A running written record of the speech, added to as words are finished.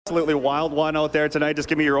Absolutely wild one out there tonight. Just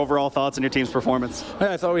give me your overall thoughts on your team's performance.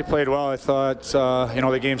 Yeah, I thought we played well. I thought,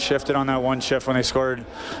 the game shifted on that one shift when they scored,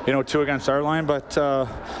 2 against our line, but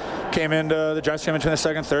came into the dressing room between the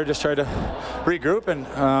second and third, just tried to regroup, and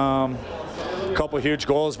a couple huge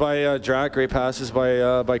goals by Drac, great passes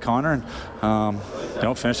by Connor,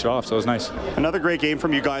 and finished it off, so it was nice. Another great game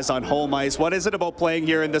from you guys on home ice. What is it about playing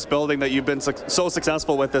here in this building that you've been so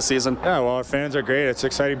successful with this season? Yeah, well, our fans are great. It's an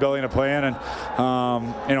exciting building to play in, and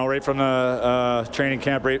right from the training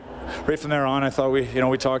camp, right from there on, I thought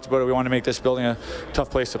we talked about it. We wanted to make this building a tough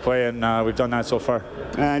place to play, and we've done that so far.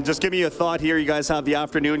 And just give me a thought here. You guys have the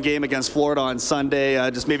afternoon game against Florida on Sunday.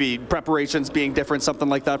 Just maybe preparations being different, something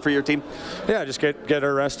like that for your team? Yeah, just get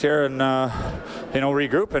our rest here and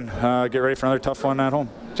regroup and get ready for another tough one at home.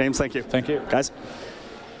 James, thank you. Thank you. Guys?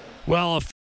 Well,